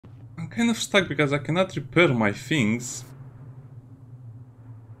kind of stuck because I cannot repair my things.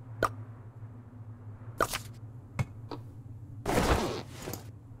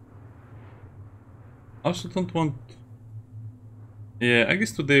 I also don't want... Yeah, I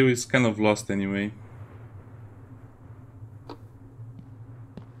guess today is kind of lost anyway.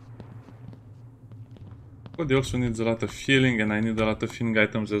 Body also needs a lot of healing, and I need a lot of healing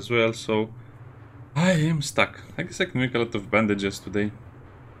items as well, so I am stuck. I guess I can make a lot of bandages today.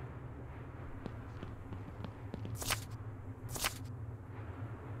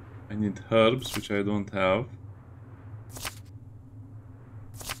 I need herbs, which I don't have.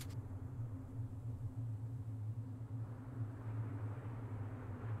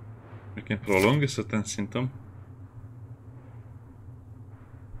 I can prolong a certain symptom.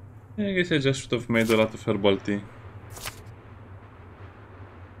 I guess I just should have made a lot of herbal tea.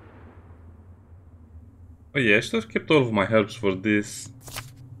 Oh yeah, I should have kept all of my herbs for this.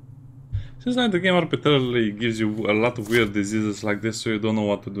 Seems like the game arbitrarily gives you a lot of weird diseases like this, so you don't know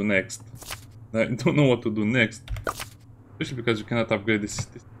what to do next. I don't know what to do next. Especially because you cannot upgrade this.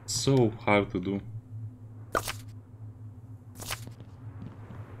 It's so hard to do.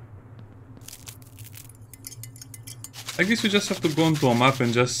 I guess you just have to go onto a map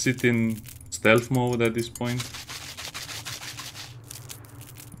and just sit in stealth mode at this point.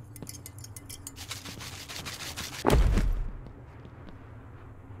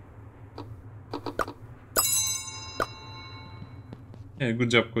 Yeah, good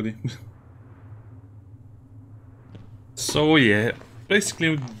job, Cody. So yeah,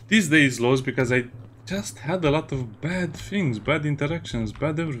 basically this day is lost because I just had a lot of bad things, bad interactions,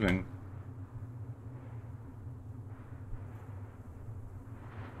 bad everything.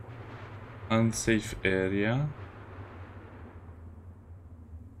 Unsafe area.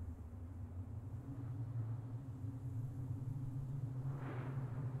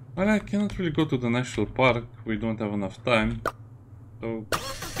 Well, I cannot really go to the national park, we don't have enough time. So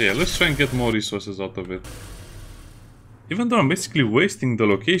yeah, let's try and get more resources out of it. Even though I'm basically wasting the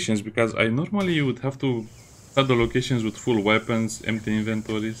locations because I normally would have to have the locations with full weapons, empty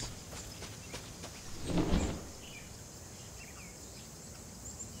inventories.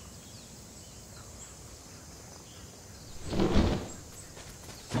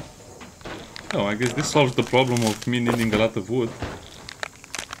 Oh, I guess this solves the problem of me needing a lot of wood.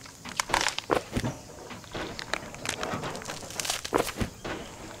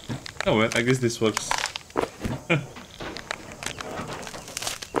 Oh well, I guess this works.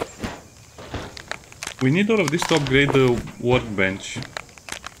 We need all of this to upgrade the workbench,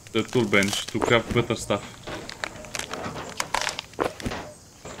 the tool bench, to craft better stuff.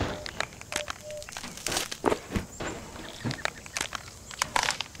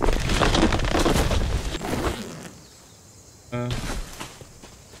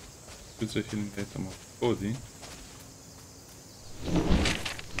 It's a healing item of Cody.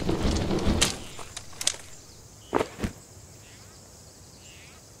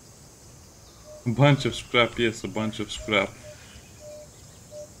 A bunch of scrap, yes, a bunch of scrap.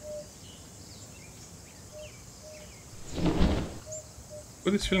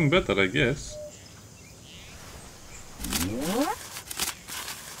 But it's feeling better, I guess.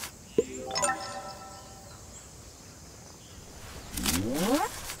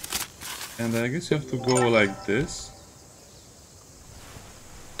 And I guess you have to go like this.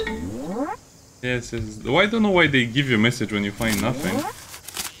 Yes, yes. Well, I don't know why they give you a message when you find nothing.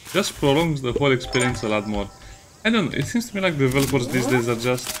 Just prolongs the whole experience a lot more. I don't know, it seems to me like developers these days are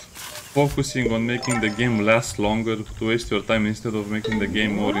just focusing on making the game last longer to waste your time instead of making the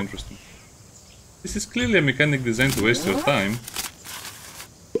game more interesting. This is clearly a mechanic designed to waste your time.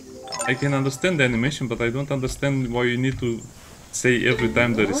 I can understand the animation, but I don't understand why you need to say every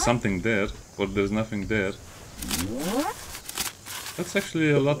time there is something there, or there's nothing there. That's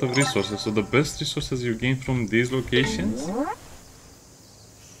actually a lot of resources, so the best resources you gain from these locations?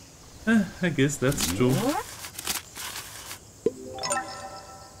 I guess that's true.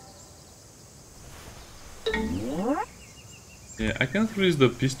 Yeah, I can't release the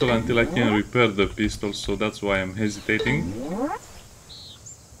pistol until I can repair the pistol, so that's why I'm hesitating.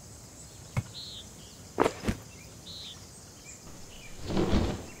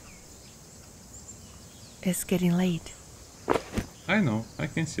 It's getting late. I know, I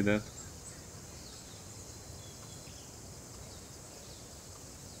can see that.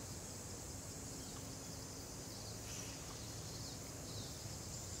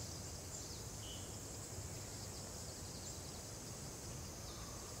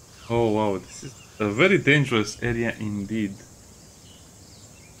 Oh wow, this is a very dangerous area indeed.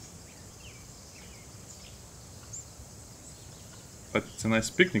 but it's a nice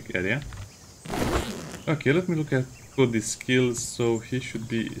picnic area. Okay, let me look at Cody's skills. So he should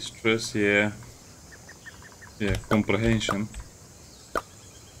be stress, yeah. Yeah, comprehension.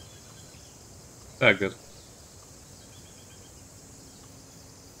 Dagger.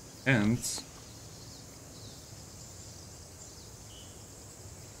 Hands.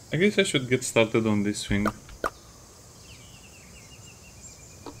 I guess I should get started on this thing.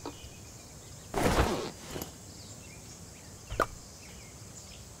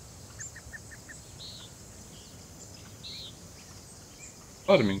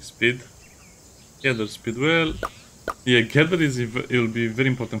 Farming speed. Gather speed, well... Yeah, gather will be very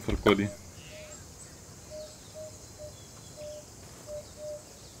important for Cody.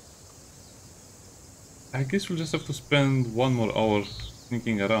 I guess we'll just have to spend one more hour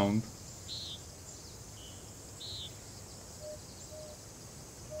sneaking around.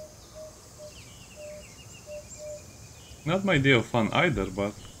 Not my day of fun either,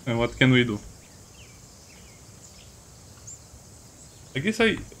 but what can we do? I guess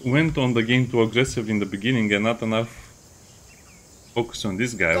I went on the game too aggressive in the beginning and not enough focus on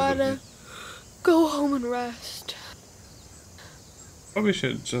this guy over here. Go home and rest. Probably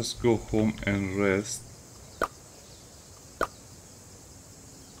should just go home and rest.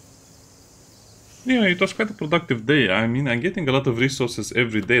 Yeah, it was quite a productive day. I mean, I'm getting a lot of resources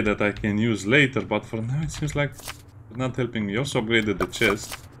every day that I can use later, but for now it seems like it's not helping me. Also upgraded the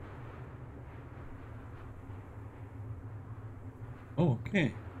chest. Oh, okay.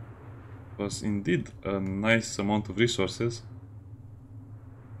 It was indeed a nice amount of resources.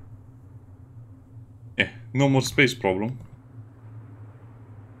 Yeah, no more space problem.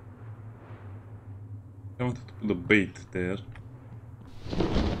 I wanted to put the bait there.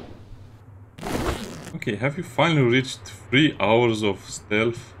 Okay, have you finally reached 3 hours of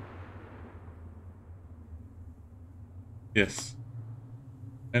stealth? Yes.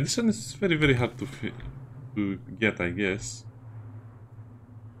 And this one is very, very hard to get, I guess.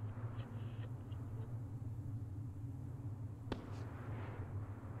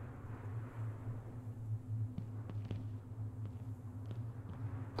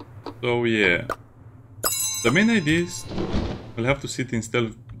 So yeah, the main idea is we'll have to sit in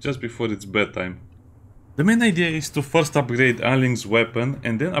stealth just before it's bedtime. The main idea is to first upgrade Anling's weapon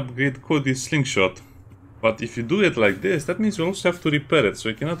and then upgrade Cody's slingshot. But if you do it like this, that means you also have to repair it, so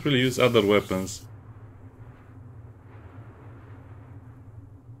you cannot really use other weapons.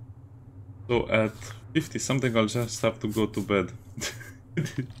 So at 50 something I'll just have to go to bed.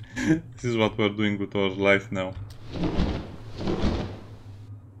 This is what we're doing with our life now.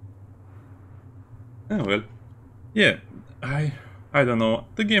 Oh well. Yeah, I don't know.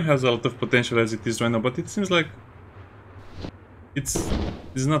 The game has a lot of potential as it is right now, but it seems like it's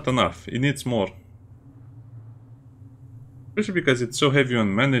not enough. It needs more. Especially because it's so heavy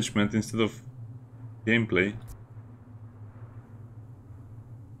on management instead of gameplay.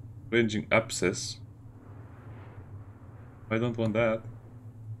 Raging abscess. I don't want that.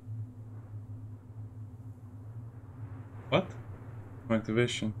 What?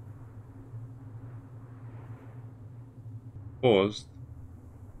 Activation. Paused.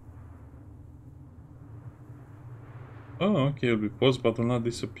 Oh, okay, it'll be paused but will not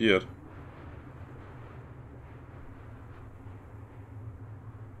disappear.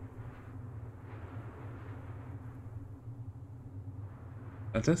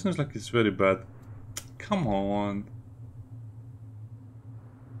 That seems like it's very bad. Come on.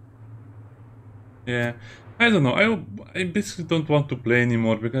 Yeah, I don't know. I basically don't want to play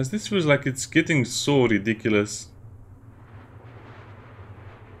anymore because this feels like it's getting so ridiculous.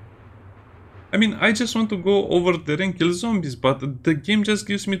 I mean, I just want to go over there and kill zombies, but the game just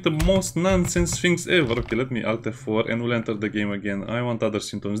gives me the most nonsense things ever. Okay, let me Alt F4 and we'll enter the game again. I want other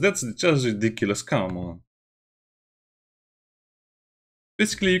symptoms. That's just ridiculous. Come on.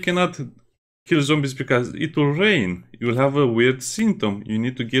 Basically, you cannot kill zombies because it will rain. You will have a weird symptom. You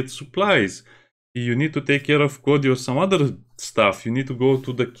need to get supplies. You need to take care of Cody or some other stuff. You need to go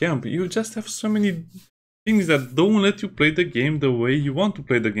to the camp. You just have so many things that don't let you play the game the way you want to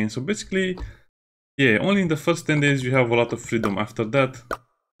play the game. So basically, yeah, only in the first 10 days you have a lot of freedom. After that,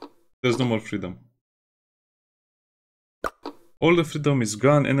 there's no more freedom. All the freedom is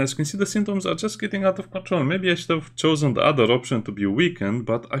gone, and as you can see, the symptoms are just getting out of control. Maybe I should have chosen the other option to be weakened,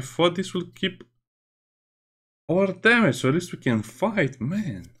 but I thought this will keep our damage, so at least we can fight,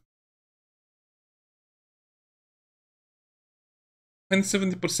 man. And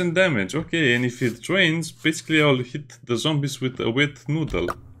 70% damage, okay, and if it rains, basically I'll hit the zombies with a wet noodle.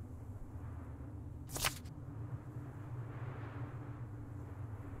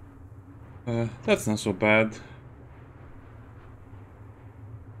 That's not so bad.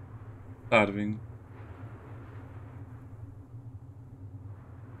 Starving.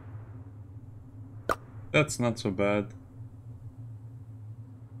 That's not so bad.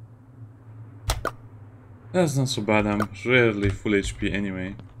 That's not so bad, I'm rarely full HP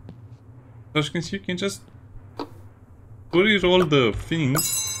anyway. So as you can see, you can just reroll the things.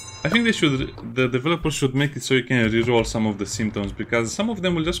 I think the developers should make it so you can reroll some of the symptoms, because some of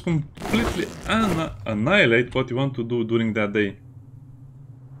them will just completely annihilate what you want to do during that day.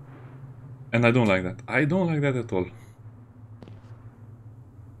 And I don't like that. I don't like that at all.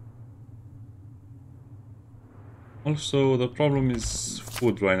 Also, the problem is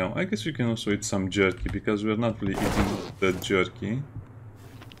food right now. I guess we can also eat some jerky, because we're not really eating the jerky.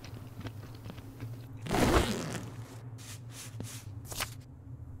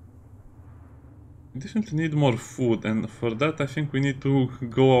 We definitely need more food, and for that I think we need to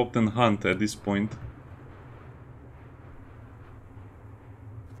go out and hunt at this point.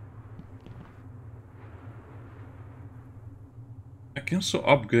 I can also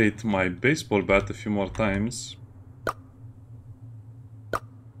upgrade my baseball bat a few more times.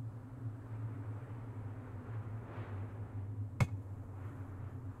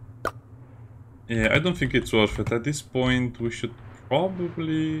 Yeah, I don't think it's worth it. At this point, we should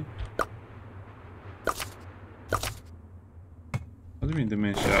probably... What do you mean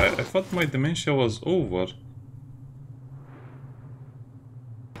dementia? I thought my dementia was over.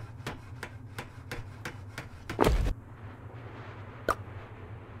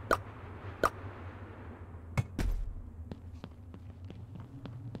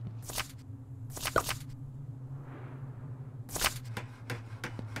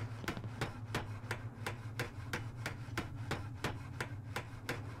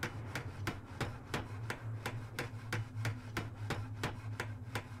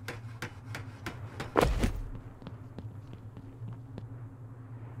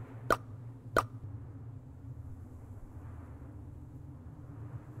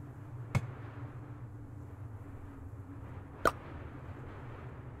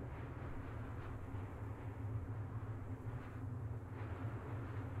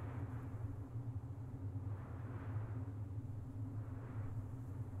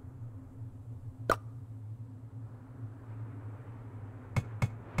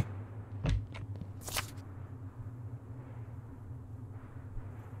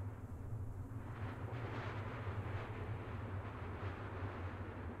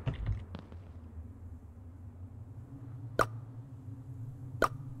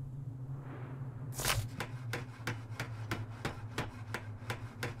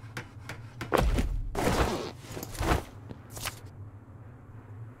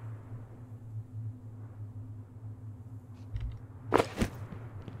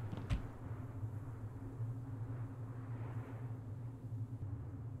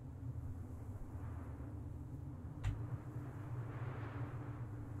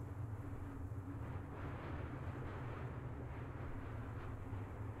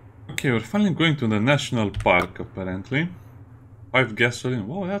 Okay, we're finally going to the national park, apparently. 5 gasoline.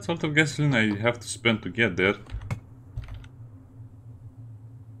 Wow, that's a lot of gasoline I have to spend to get there.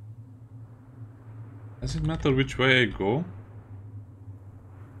 Does it matter which way I go?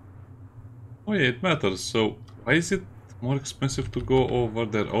 Oh yeah, it matters. So, why is it more expensive to go over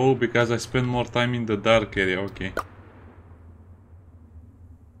there? Oh, because I spend more time in the dark area. Okay.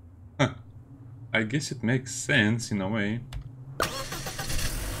 Huh. I guess it makes sense in a way.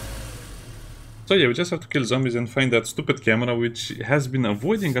 So yeah, we just have to kill zombies and find that stupid camera, which has been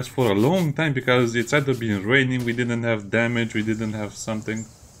avoiding us for a long time because it's either been raining, we didn't have damage, we didn't have something.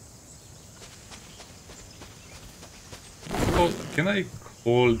 Oh, can I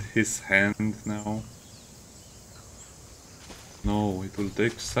hold his hand now? No, it will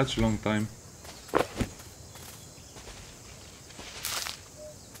take such a long time.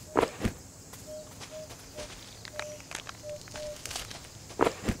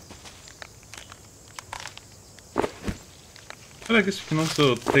 Well, I guess we can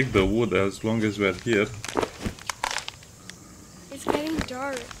also take the wood as long as we're here. It's getting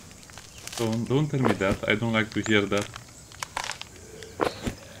dark. Don't tell me that. I don't like to hear that.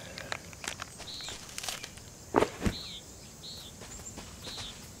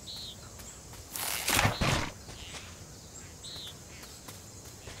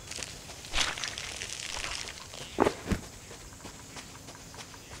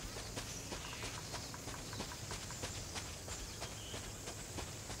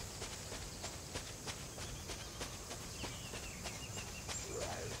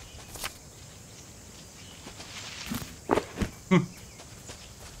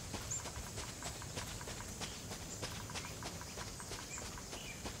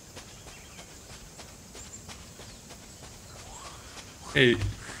 Hey.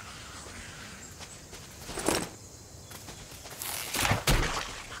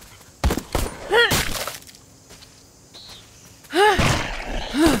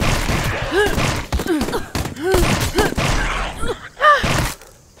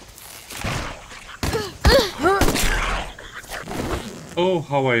 Oh,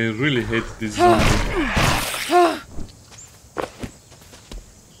 how I really hate this zombie.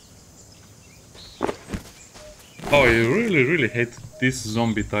 Oh, I really hate this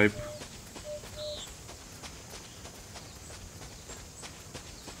zombie type.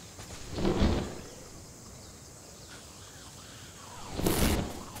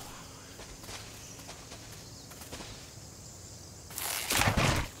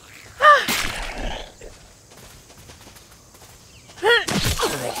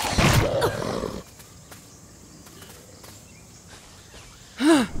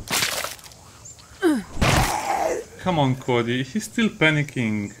 Come on, Cody, he's still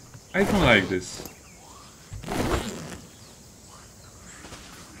panicking. I don't like this.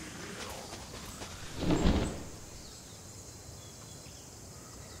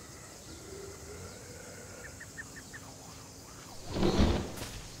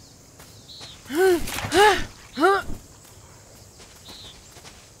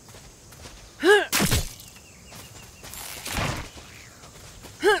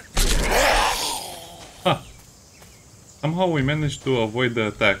 Somehow we managed to avoid the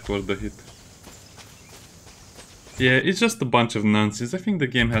attack or the hit. Yeah, it's just a bunch of nonsense. I think the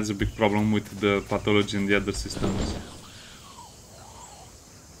game has a big problem with the pathology in the other systems.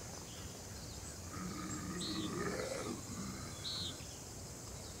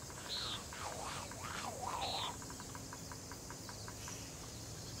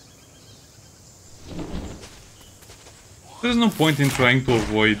 There's no point in trying to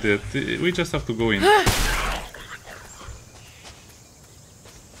avoid it. We just have to go in.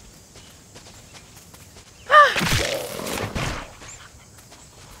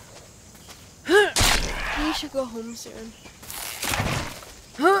 We should go home soon.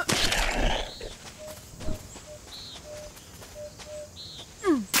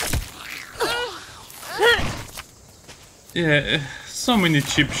 Yeah, so many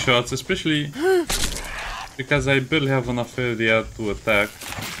cheap shots, especially because I barely have enough area to attack.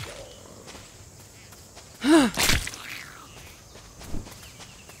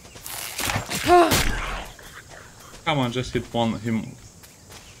 Come on, just hit him.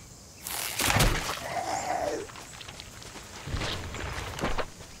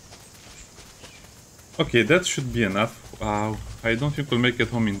 Okay, that should be enough. Wow, I don't think we'll make it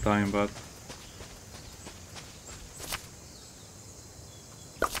home in time, but...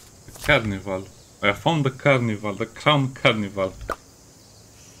 The carnival. I found the carnival, the crown carnival.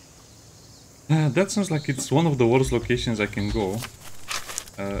 That sounds like it's one of the worst locations I can go.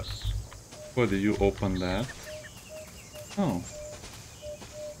 Why do you open that? Oh.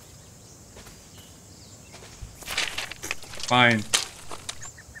 Fine.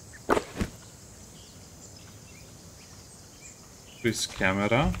 This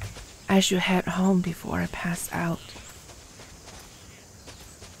camera. I should head home before I pass out.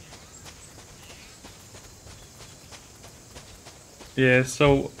 Yeah,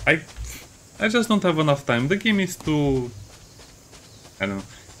 so I just don't have enough time. The game is too... I don't know.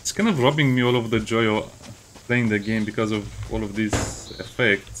 It's kind of robbing me all of the joy of playing the game because of all of these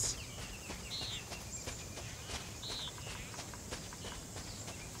effects.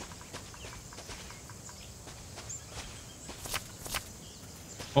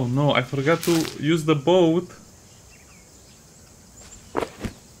 Oh no, I forgot to use the boat.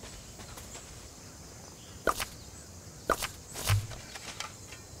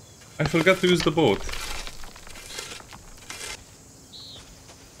 I forgot to use the boat.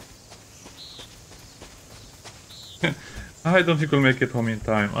 I don't think we'll make it home in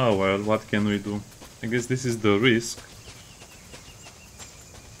time. Oh well, what can we do? I guess this is the risk.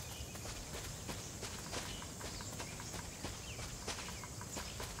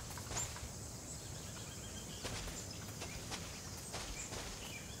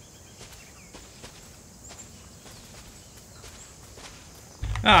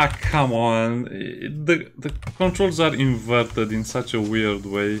 Ah, come on. The controls are inverted in such a weird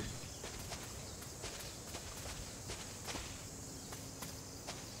way.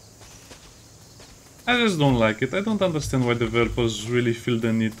 I just don't like it. I don't understand why developers really feel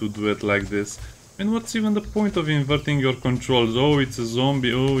the need to do it like this. And what's even the point of inverting your controls? Oh, it's a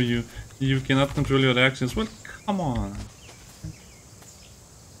zombie. Oh, you cannot control your actions. Well, come on.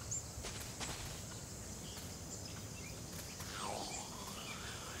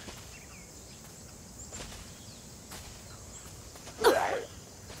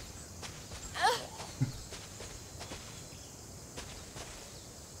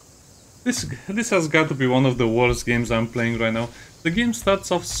 This has got to be one of the worst games I'm playing right now. The game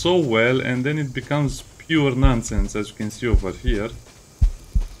starts off so well and then it becomes pure nonsense, as you can see over here.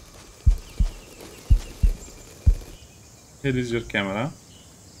 Here is your camera.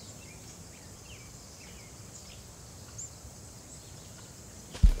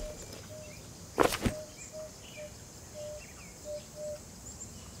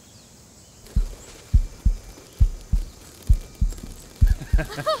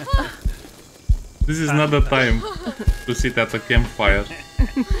 This is not the time to sit at a campfire.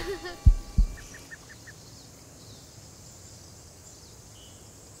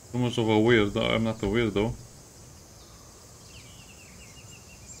 Too much of a weirdo. I'm not a weirdo.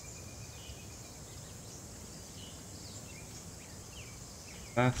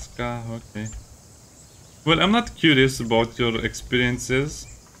 Alaska, okay. Well, I'm not curious about your experiences.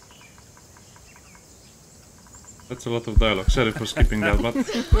 That's a lot of dialogue. Sorry for skipping that, but...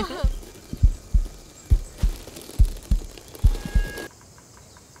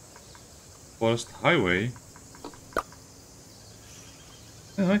 Forest Highway.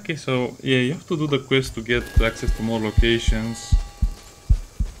 Okay, so yeah, you have to do the quest to get access to more locations.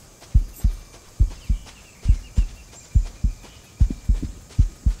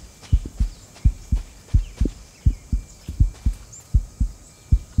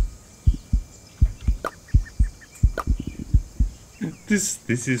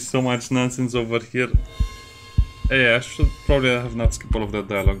 This is so much nonsense over here. Yeah, I should probably have not skipped all of that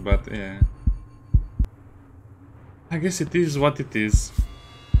dialogue, but yeah. I guess it is what it is.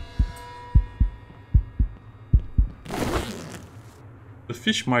 The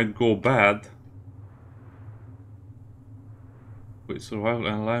fish might go bad. Wait, survival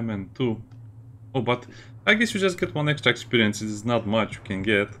and alignment too. Oh, but I guess you just get one extra experience. It is not much you can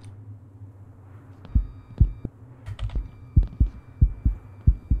get.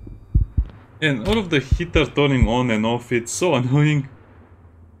 And all of the heater turning on and off, it's so annoying.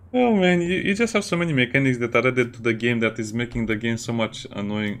 Oh man, you just have so many mechanics that are added to the game that is making the game so much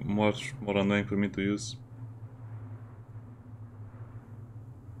annoying, much more annoying for me to use.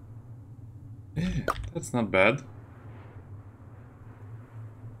 Yeah, that's not bad.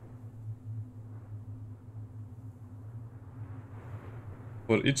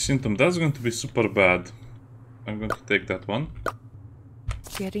 For each symptom, that's going to be super bad. I'm going to take that one.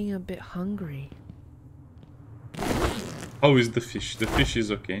 Getting a bit hungry. How is the fish? The fish is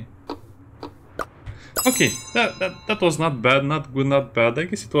okay. Okay, that was not bad, not good, not bad. I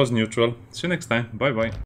guess it was neutral. See you next time. Bye bye.